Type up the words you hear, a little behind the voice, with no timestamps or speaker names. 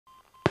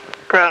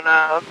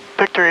Ground,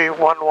 Victory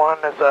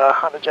 1-1 is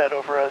on a jet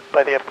over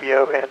by the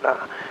FBO, and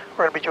we're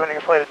going to be joining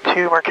a flight of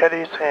 2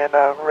 Marquettis and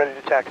ready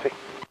to taxi.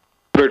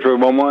 Victory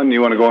 1-1,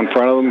 you want to go in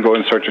front of them? Go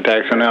and start your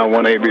taxi now.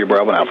 18 be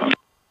Bravo Alpha.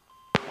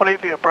 18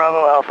 be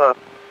Bravo Alpha.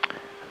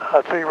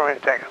 3 runway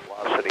to tango.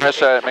 Make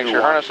sure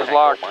your harness is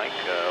locked.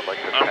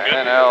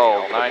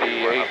 NL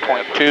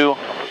 98.2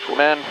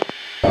 men.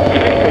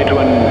 8 to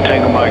 1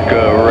 Tango Mike,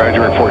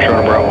 Roger, report short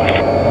of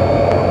Bravo.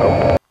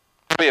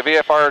 Be a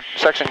VFR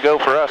section go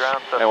for us,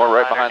 and we're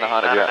right behind the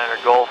Honda jet.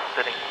 Golf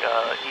sitting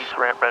east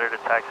ramp, ready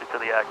to taxi to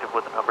the active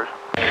with the numbers.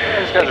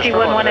 Victory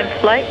 1-1 in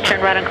flight,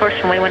 turn right on course,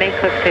 runway 18,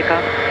 clear for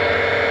takeoff.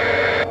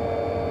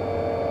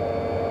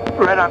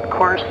 Right on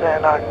course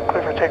and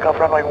clear for takeoff,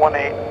 runway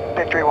 18,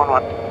 Victory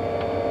 1-1.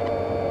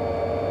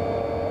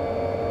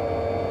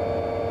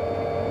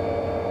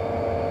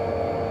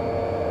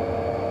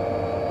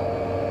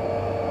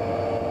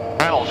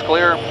 Panel's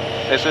clear.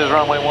 This is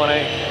runway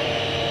 18.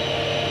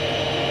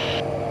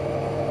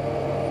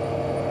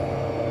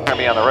 Going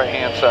to be on the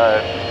right-hand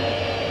side.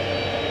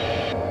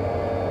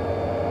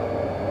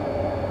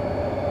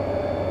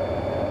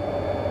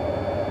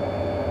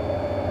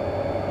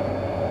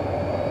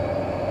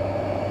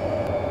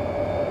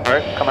 All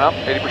right, coming up,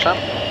 80%.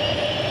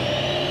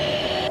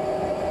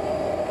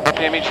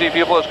 RPM each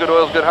fuel flows, good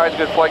oils, good heights,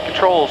 good flight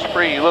controls.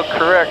 Free, you look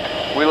correct.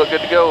 We look good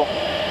to go.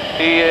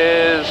 He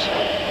is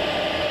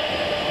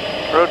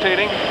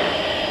rotating.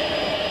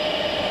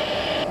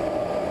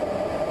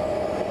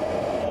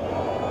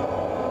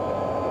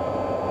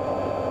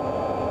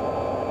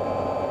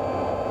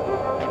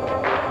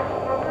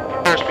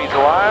 Airspeed's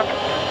alive.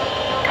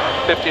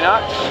 50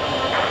 knots.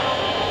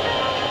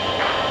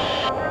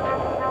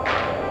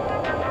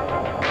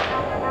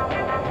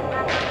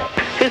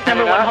 Who's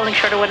number 1 holding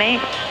short of 18?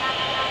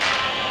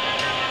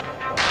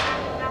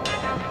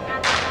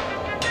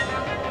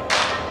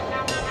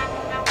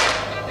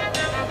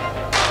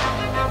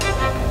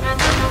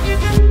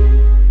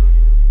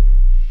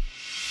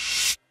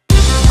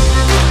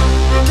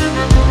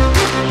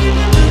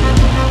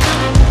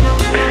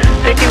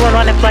 Victory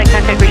 1-1 in flight,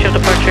 contact visual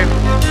departure.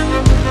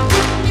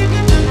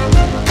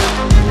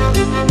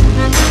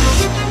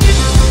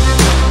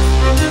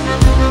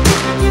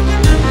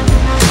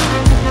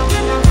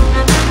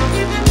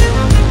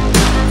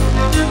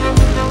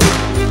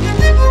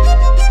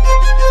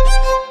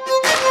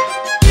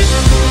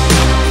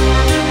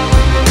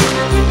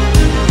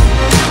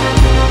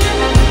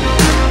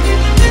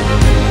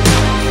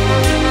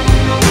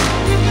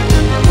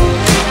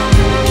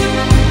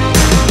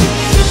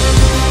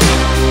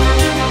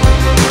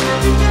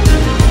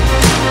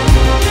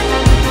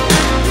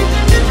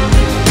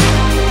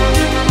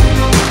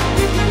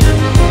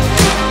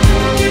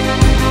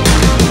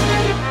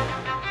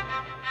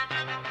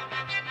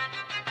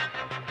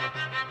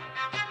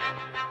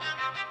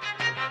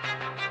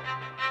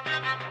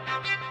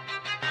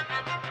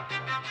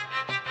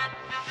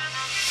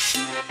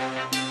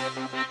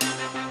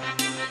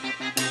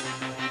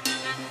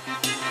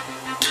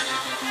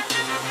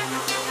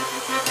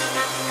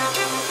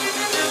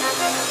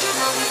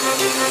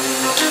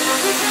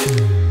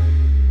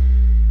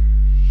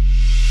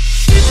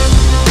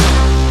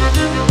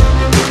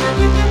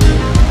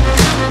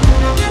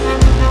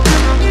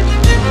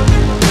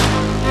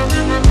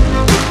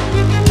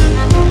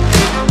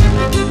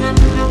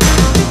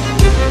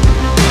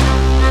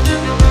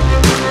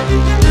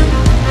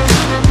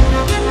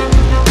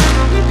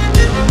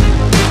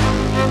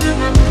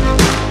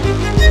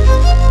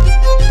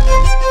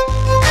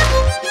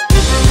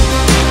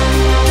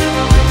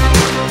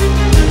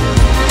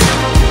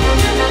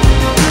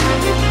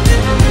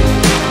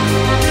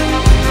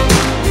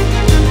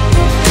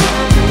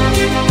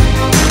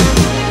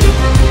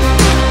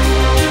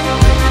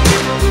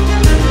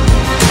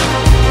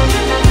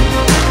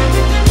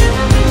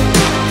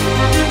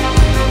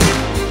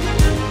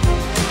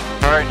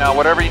 Now,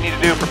 whatever you need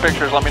to do for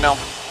pictures, let me know.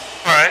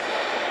 All right.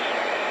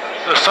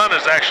 The sun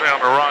is actually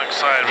on the wrong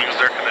side because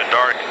they're kind of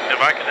dark.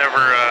 If I can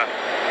ever...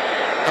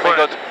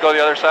 go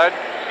the other side?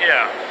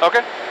 Yeah.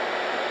 Okay.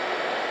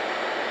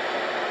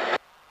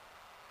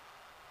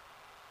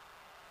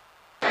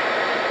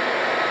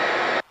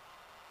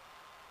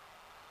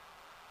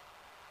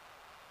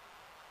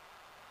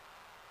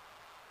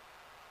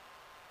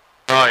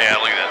 Oh, yeah,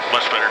 look at that.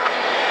 Much better.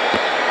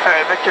 All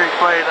right, Victory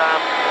flight,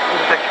 this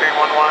is Victory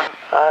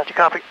 1-1. Do you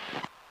copy?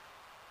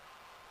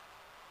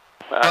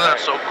 Oh,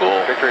 that's so cool.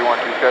 Victory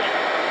 1-2, catch.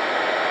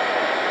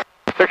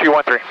 Victory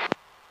 1-3.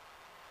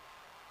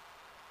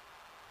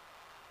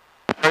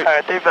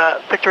 Alright, they've,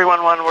 Victory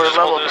 1-1, we're Just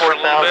level hold this for a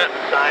 4,000 little bit.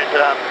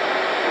 inside.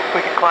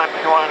 We can climb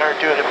if you want or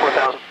do it at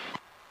 4,000.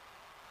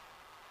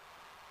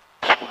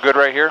 Good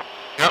right here?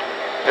 Yep.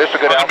 This is a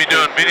good I'm going to be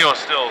altitude. doing video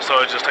still, so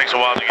it just takes a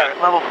while to get,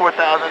 Alright, level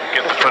 4,000.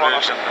 get the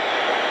footage.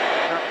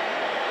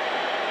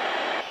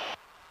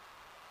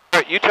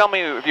 Alright, you tell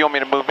me if you want me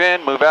to move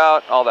in, move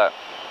out, all that.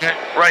 Okay.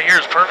 Right here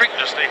is perfect.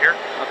 Just stay here.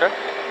 Okay.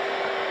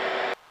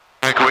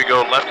 Can we we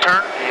go left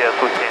turn? Yes,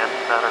 we can.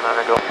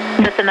 909 go.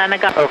 This is 9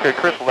 go. Okay,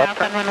 Chris, left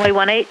turn. Runway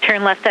 18,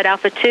 turn left at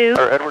Alpha 2.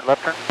 Or Edward,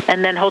 left turn.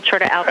 And then hold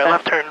short at Alpha.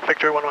 Left turn,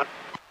 Victory 11.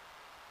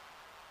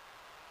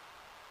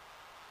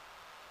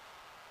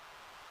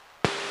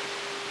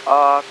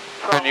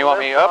 And you want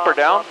me up or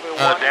down?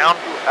 Down.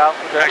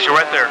 Actually,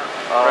 right there.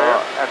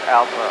 At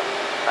Alpha.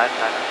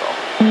 909 go.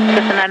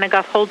 This is 9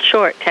 Golf, hold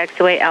short,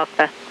 taxiway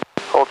Alpha.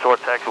 Hold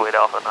short, taxiway at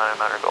Alpha,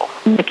 909 go.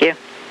 Thank you.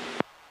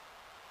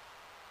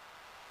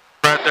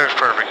 Right there's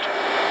perfect.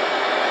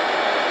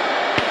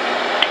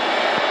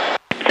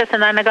 Cessna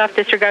 9 Golf,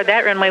 disregard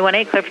that, runway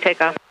 18, clear for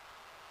takeoff.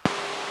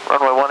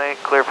 Runway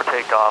 18, clear for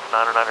takeoff,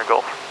 909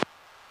 go.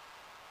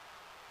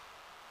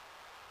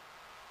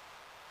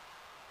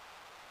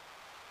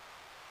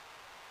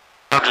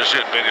 I'm just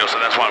shooting video, so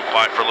that's why I'm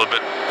quiet for a little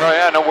bit. Oh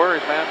yeah, no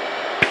worries, man.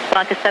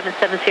 Blanca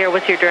 770,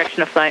 what's your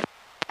direction of flight?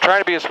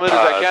 Trying to be as smooth as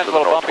I can. It's a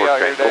little bumpy out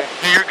here today.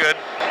 You're good.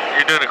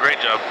 You're doing a great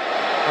job.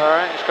 All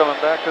right, just coming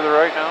back to the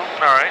right now.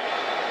 All right.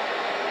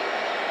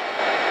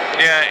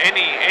 Yeah,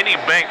 any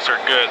banks are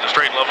good. The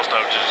straight level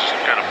stuff is just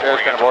kind of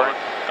boring. Yeah, it's kind of boring.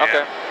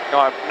 Okay.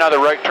 No, another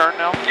right turn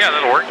now? Yeah,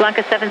 that'll work.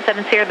 Blanca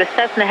 770, the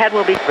Cessna head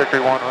will be Victory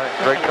 1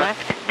 right turn.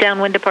 left.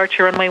 Downwind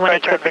departure, runway 18,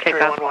 Right clear turn, for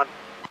Victory takeoff. 11.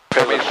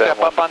 Can we step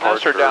up on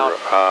this or down?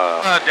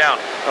 Down.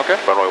 Okay.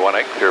 Runway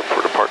 18, clear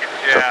for departure.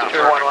 Yeah.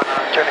 Victory 11,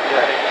 turning to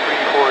heading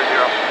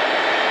 340.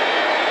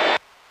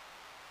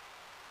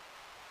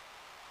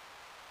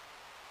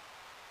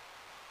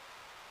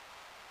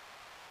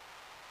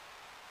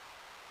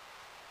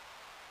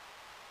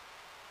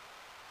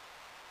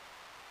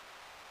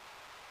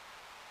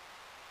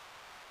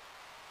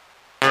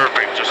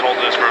 Perfect. Just hold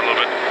this for a little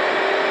bit.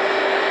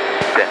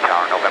 Den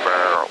Tower,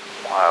 November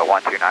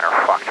 129er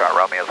Foxtrot,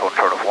 Romeo is 1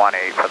 short of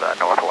 18 for the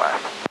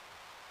northwest.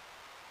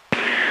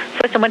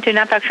 Swiss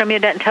 129 Fox Romeo,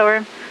 Denton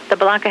Tower. The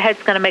Blanca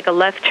head's going to make a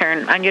left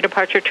turn. On your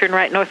departure, turn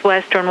right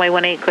northwest, runway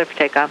 18, clear for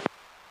takeoff.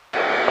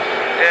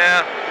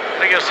 Yeah,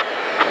 I guess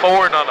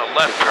forward on a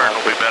left turn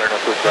will be better. All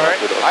right.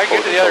 I can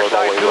get to the other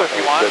side too if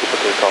you want.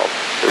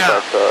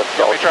 Yeah.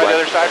 You want me to try the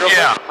other side real quick?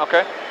 Yeah.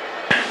 Okay.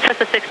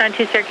 Cessna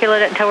 692 circular,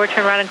 Denton Tower,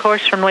 turn right on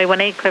course, runway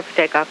 18, clear for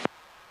takeoff.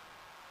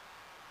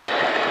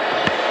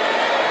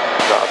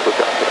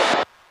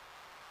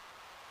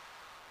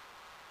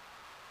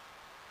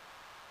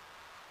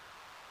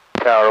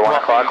 Tower 1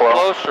 o'clock, low.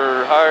 Close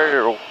or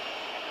higher? Or...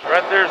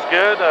 Right there's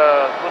good.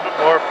 A little bit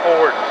more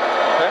forward.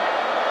 Okay.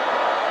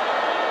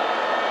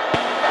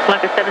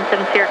 Blanca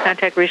 770,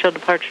 contact regional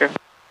departure.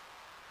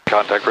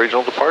 Contact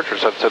regional departure,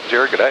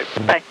 770, good day.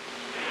 Bye.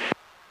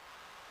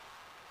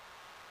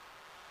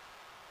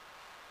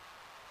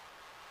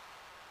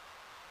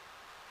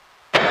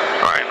 All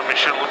right, let me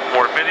shoot a little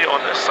more video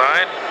on this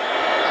side.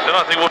 Then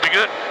I think we'll be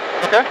good.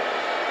 Okay.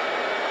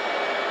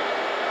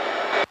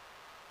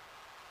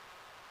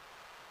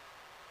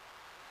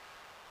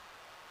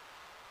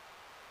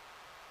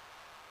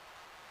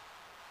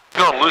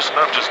 Going to loosen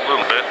up just a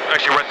little bit.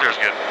 Actually, right there's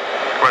good.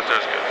 Right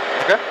there's good.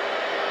 Okay.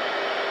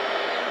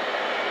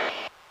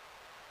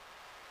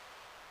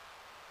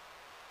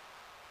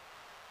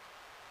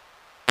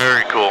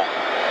 Very cool.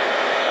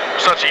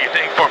 Such a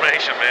unique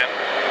formation, man.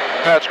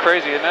 That's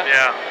crazy, isn't it?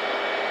 Yeah.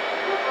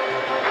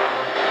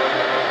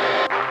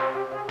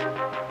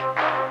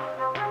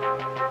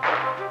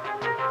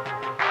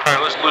 All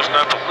right, let's loosen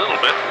up a little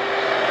bit.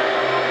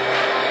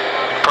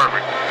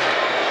 Perfect.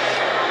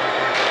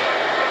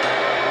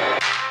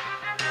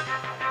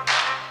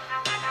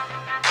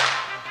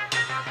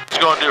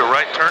 Just going to do a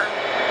right turn,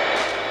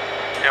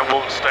 and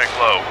we'll stack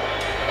low.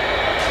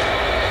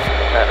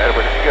 And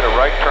Edward, if you get a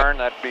right turn,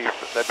 that'd be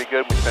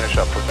good. We finish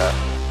up with that.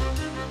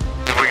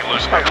 If we can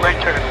loosen up. Right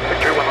turn,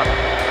 Victory 11.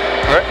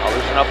 All right. I'll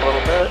loosen up a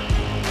little bit.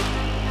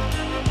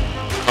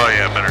 Oh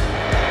yeah, better.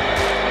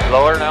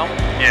 Lower now.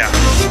 Yeah.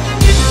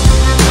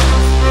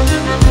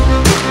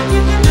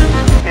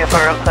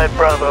 VFR outside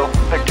Bravo,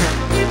 Victor.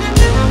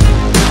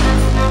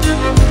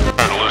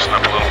 Try to loosen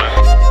up a little bit.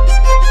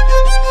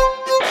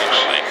 Let's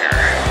see here.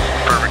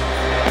 Perfect.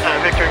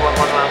 Victory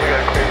 111, we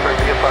got a clear for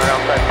VFR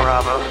outside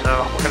Bravo, so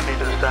we're going to need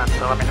to descend,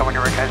 so let me know when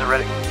your guys are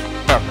ready.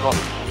 Yeah, cool.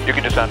 You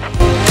can descend.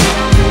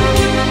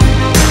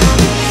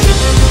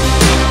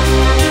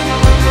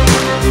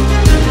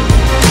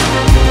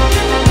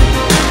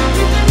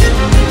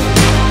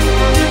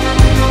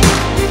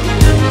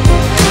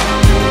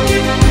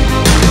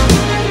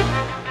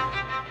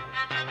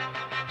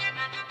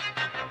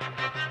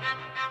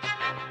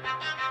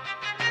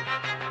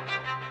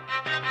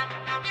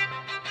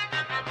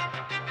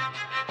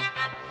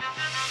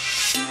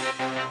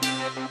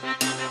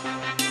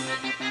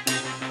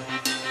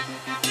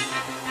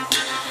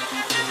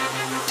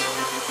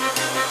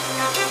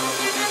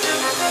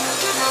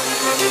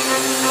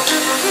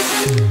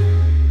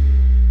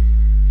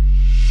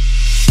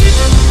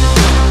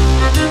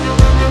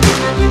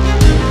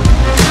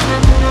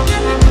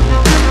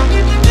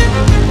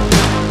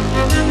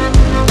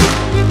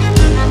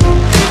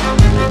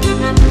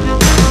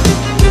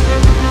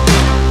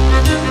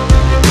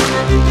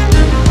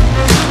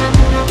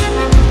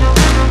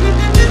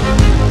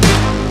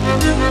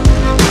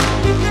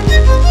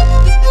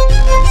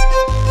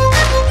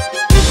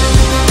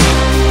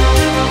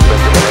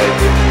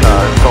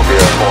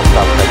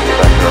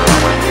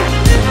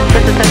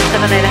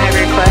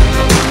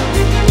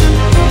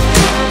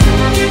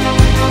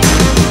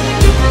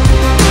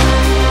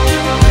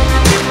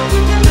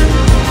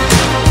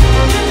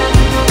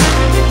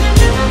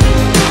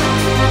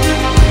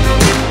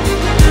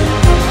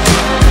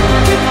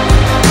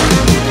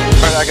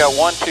 got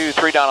 1, 2,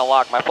 3 down and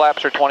lock. My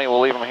flaps are 20,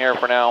 we'll leave them here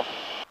for now.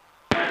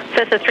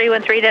 Cessna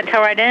 313, didn't tow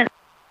right in.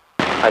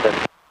 I did.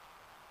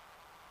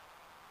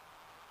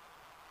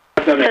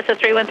 Cessna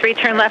 313,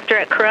 turn left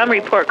at Crum,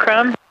 report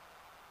Crum.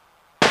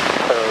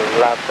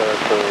 Left to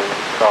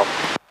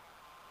stop.